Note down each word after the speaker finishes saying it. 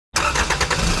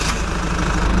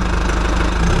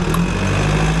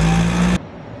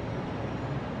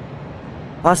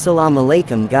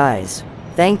Assalamualaikum guys.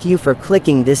 Thank you for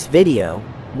clicking this video.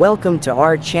 Welcome to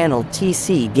our channel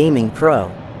TC Gaming Pro.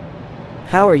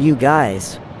 How are you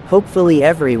guys? Hopefully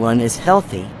everyone is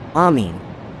healthy. Amin.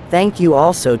 Thank you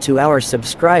also to our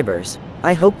subscribers.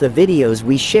 I hope the videos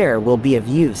we share will be of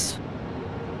use.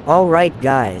 Alright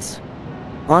guys.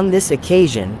 On this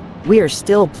occasion, we are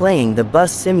still playing the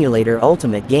Bus Simulator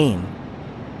Ultimate game.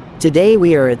 Today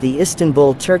we are at the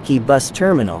Istanbul Turkey bus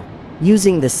terminal,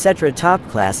 using the Setra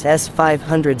Topclass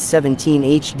S517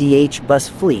 HDH bus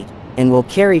fleet, and will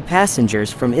carry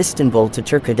passengers from Istanbul to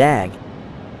Turkadag.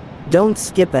 Don't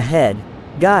skip ahead,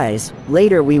 guys.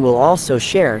 Later we will also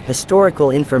share historical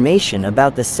information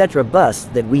about the Setra bus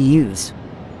that we use.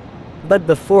 But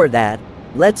before that,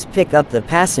 let's pick up the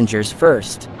passengers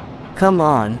first. Come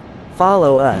on,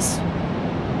 follow us.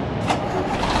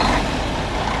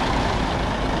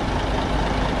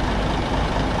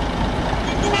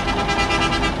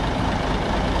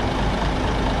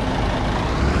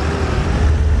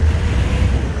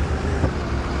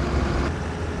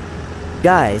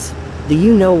 Guys, do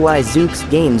you know why Zoox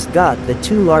Games got the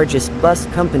 2 largest bus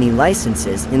company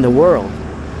licenses in the world?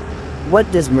 What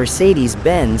does Mercedes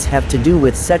Benz have to do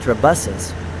with Setra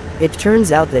buses? It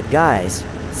turns out that guys,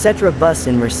 Setra Bus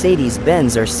and Mercedes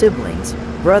Benz are siblings,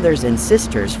 brothers and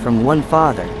sisters from one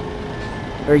father.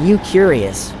 Are you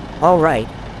curious? Alright,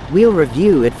 we'll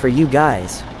review it for you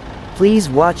guys. Please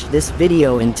watch this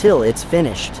video until it's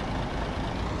finished.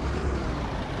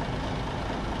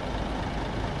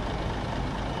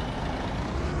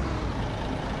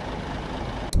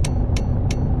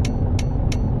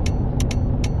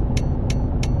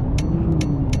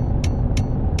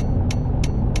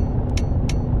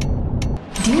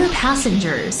 Dear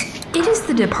passengers, it is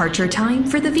the departure time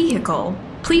for the vehicle.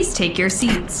 Please take your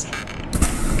seats.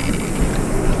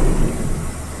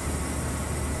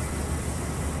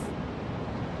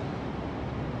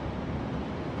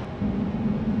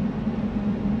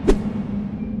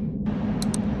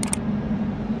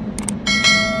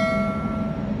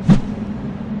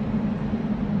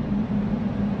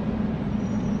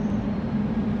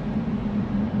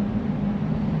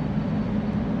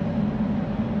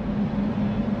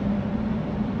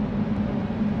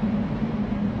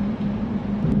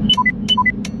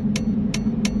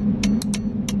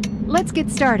 Let's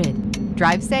get started.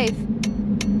 Drive safe.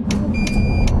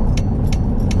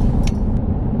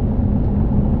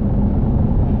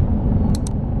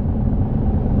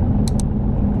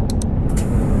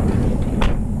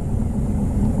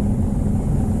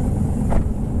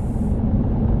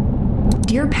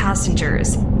 Dear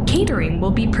passengers, catering will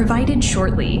be provided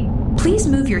shortly. Please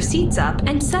move your seats up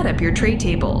and set up your tray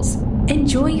tables.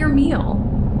 Enjoy your meal.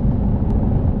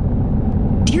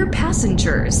 Dear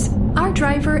passengers, our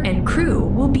driver and crew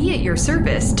will be at your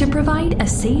service to provide a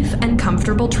safe and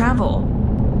comfortable travel.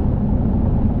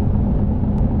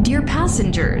 Dear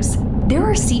passengers, there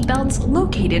are seatbelts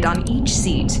located on each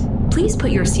seat. Please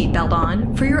put your seatbelt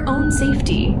on for your own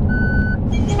safety.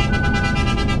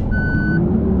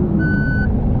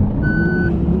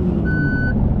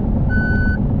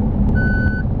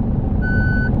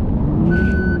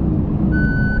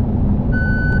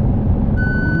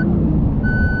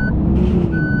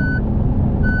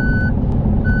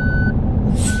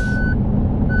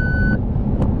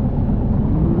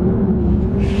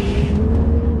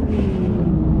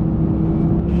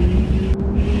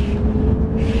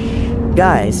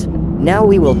 Guys, now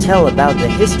we will tell about the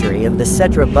history of the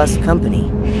Setra Bus Company.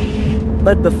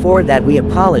 But before that we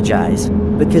apologize,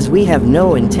 because we have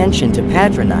no intention to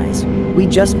patronize, we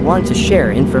just want to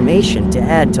share information to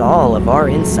add to all of our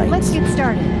insights. Let's get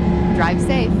started. Drive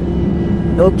safe.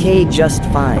 Okay, just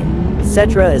fine.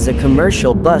 Setra is a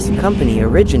commercial bus company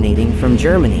originating from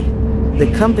Germany.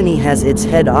 The company has its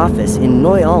head office in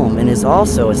Neu-Ulm and is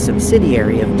also a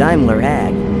subsidiary of Daimler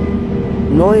AG.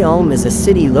 Neu-Ulm is a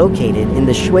city located in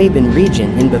the Schwaben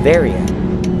region in Bavaria.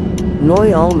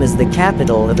 Neu-Ulm is the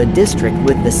capital of a district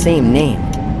with the same name.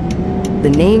 The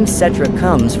name Setra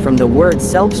comes from the word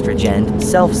Selbstragend,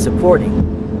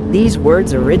 self-supporting. These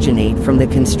words originate from the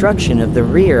construction of the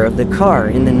rear of the car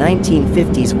in the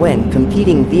 1950s when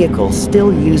competing vehicles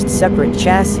still used separate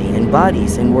chassis and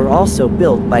bodies and were also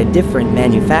built by different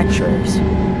manufacturers.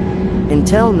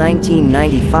 Until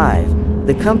 1995,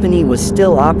 the company was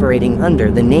still operating under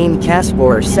the name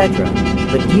Kässbohrer-Setra,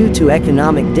 but due to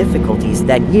economic difficulties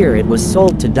that year it was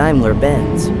sold to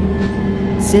Daimler-Benz.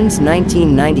 Since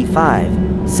 1995,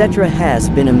 Setra has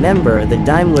been a member of the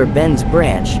Daimler-Benz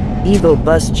branch,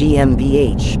 EvoBus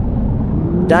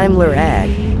GmbH. Daimler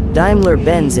AG,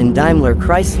 Daimler-Benz and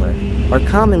DaimlerChrysler, are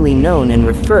commonly known and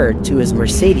referred to as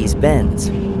Mercedes Benz.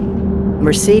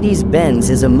 Mercedes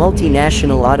Benz is a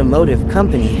multinational automotive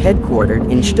company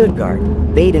headquartered in Stuttgart,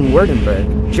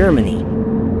 Baden-Württemberg, Germany.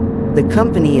 The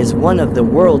company is one of the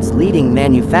world's leading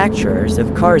manufacturers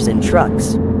of cars and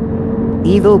trucks.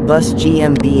 EvoBus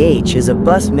GmbH is a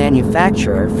bus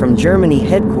manufacturer from Germany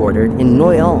headquartered in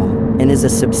Neu-Ulm, and is a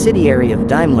subsidiary of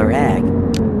Daimler AG.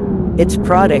 Its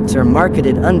products are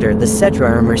marketed under the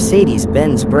Setra or Mercedes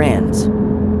Benz brands.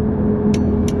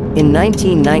 In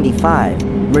 1995,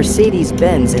 Mercedes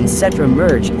Benz and Setra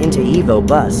merged into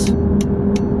EvoBus.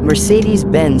 Mercedes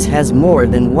Benz has more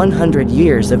than 100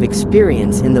 years of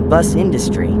experience in the bus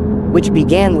industry, which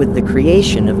began with the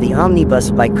creation of the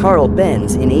omnibus by Carl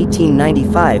Benz in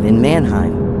 1895 in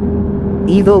Mannheim.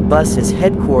 EvoBus is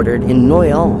headquartered in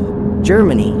Neu-Ulm,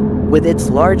 Germany, with its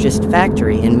largest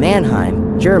factory in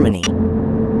Mannheim, Germany.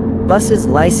 Buses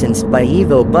licensed by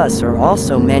EvoBus are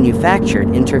also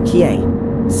manufactured in Turkey.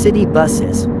 City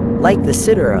buses, like the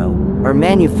Citroën, are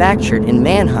manufactured in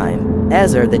Mannheim,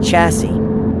 as are the chassis.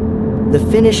 The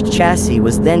finished chassis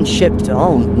was then shipped to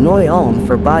Ulm, Neu-Ulm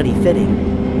for body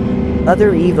fitting.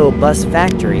 Other EvoBus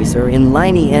factories are in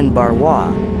Ligny en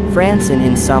Barrois, France and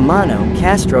in Samano,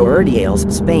 Castro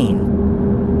Urdiales,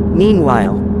 Spain.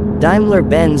 Meanwhile,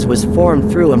 Daimler-Benz was formed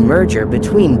through a merger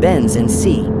between Benz and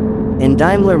C. and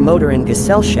Daimler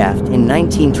Motorengesellschaft in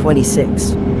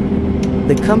 1926.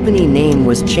 The company name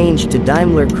was changed to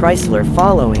DaimlerChrysler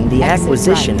following the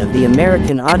acquisition of the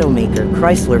American automaker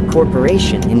Chrysler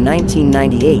Corporation in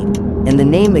 1998, and the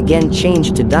name again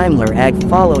changed to Daimler AG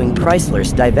following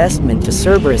Chrysler's divestment to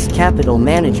Cerberus Capital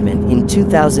Management in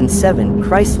 2007.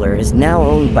 Chrysler is now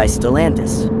owned by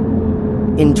Stellantis.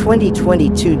 In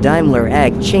 2022, Daimler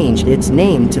AG changed its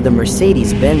name to the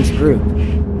Mercedes-Benz Group.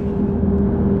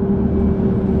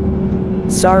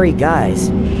 Sorry guys,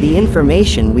 the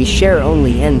information we share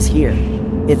only ends here.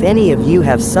 If any of you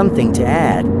have something to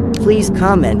add, please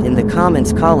comment in the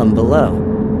comments column below.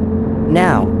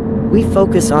 Now, we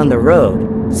focus on the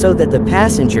road, so that the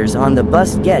passengers on the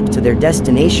bus get to their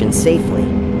destination safely.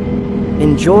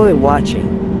 Enjoy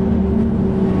watching.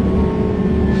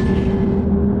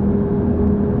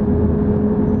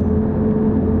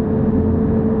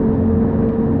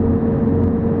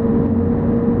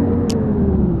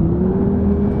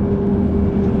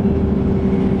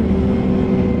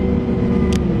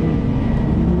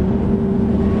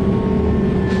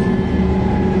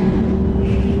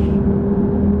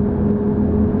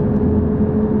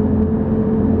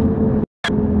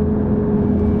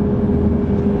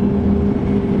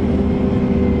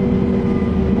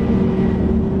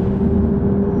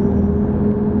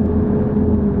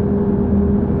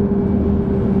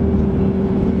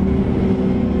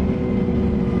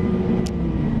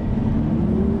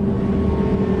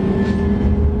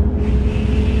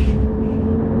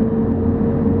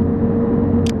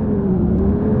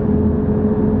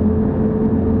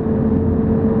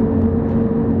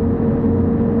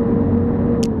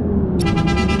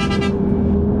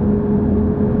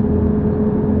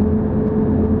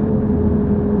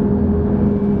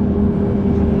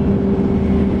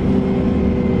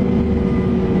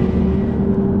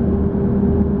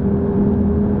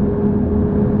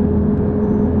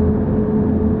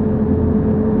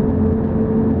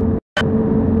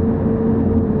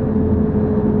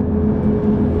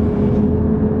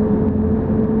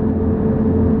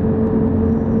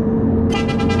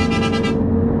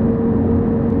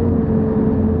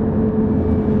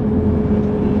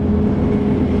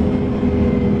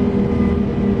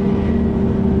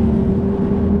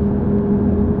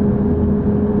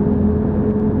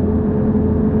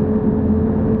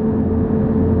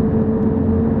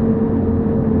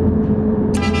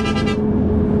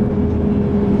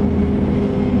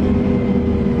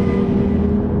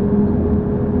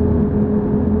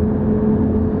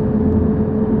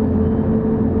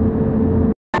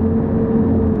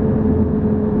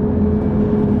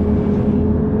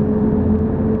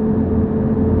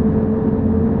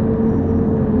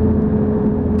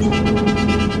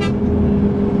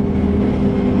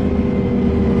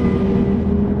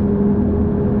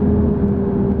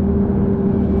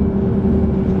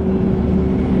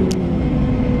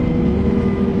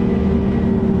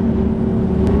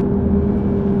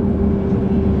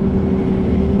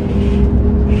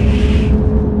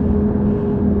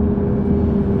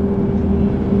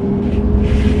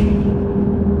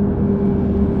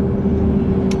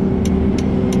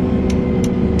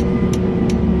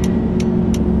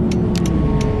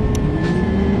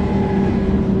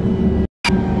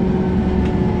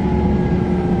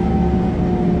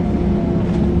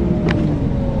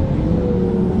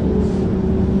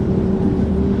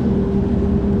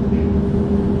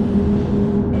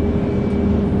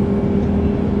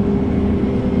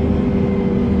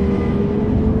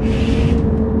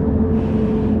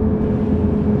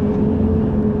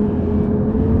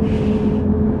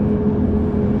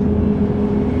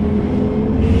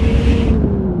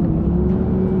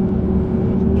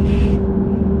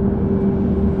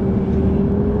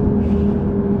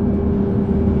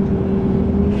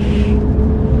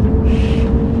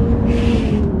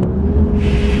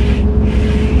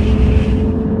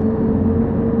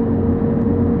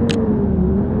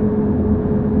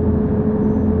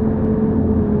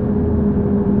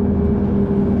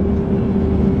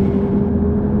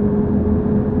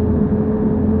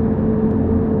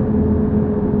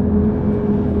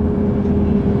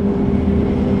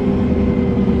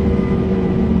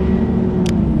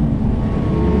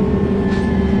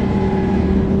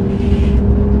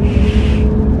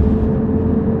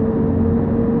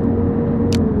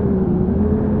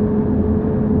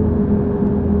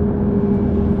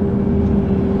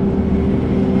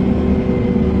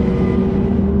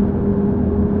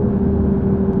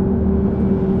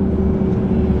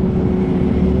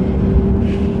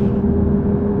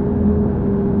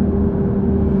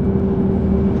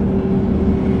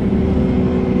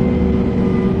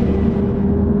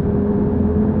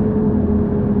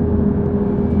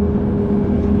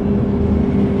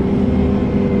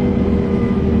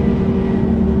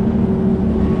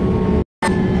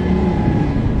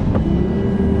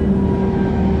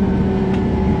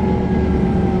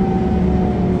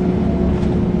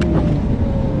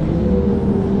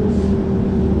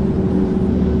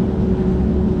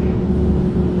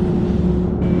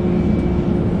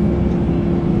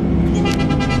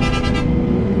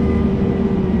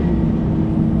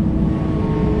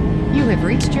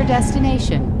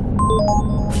 destination.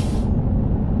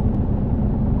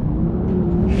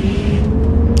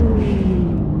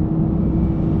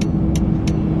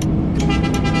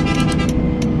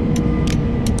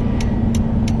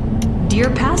 Dear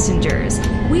passengers,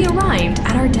 we arrived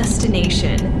at our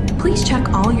destination. Please check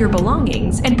all your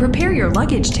belongings and prepare your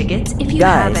luggage tickets if you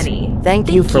have Guys, any.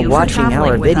 thank you for watching our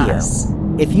traveling with video. us.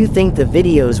 If you think the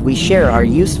videos we share are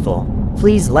useful,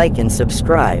 please like and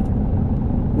subscribe.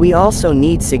 We also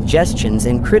need suggestions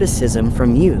and criticism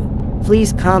from you.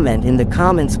 Please comment in the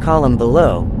comments column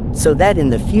below, so that in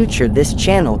the future this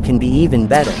channel can be even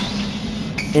better.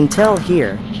 Until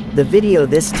here, the video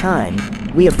this time,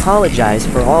 we apologize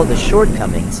for all the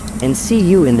shortcomings, and see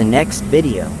you in the next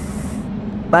video.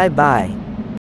 Bye bye.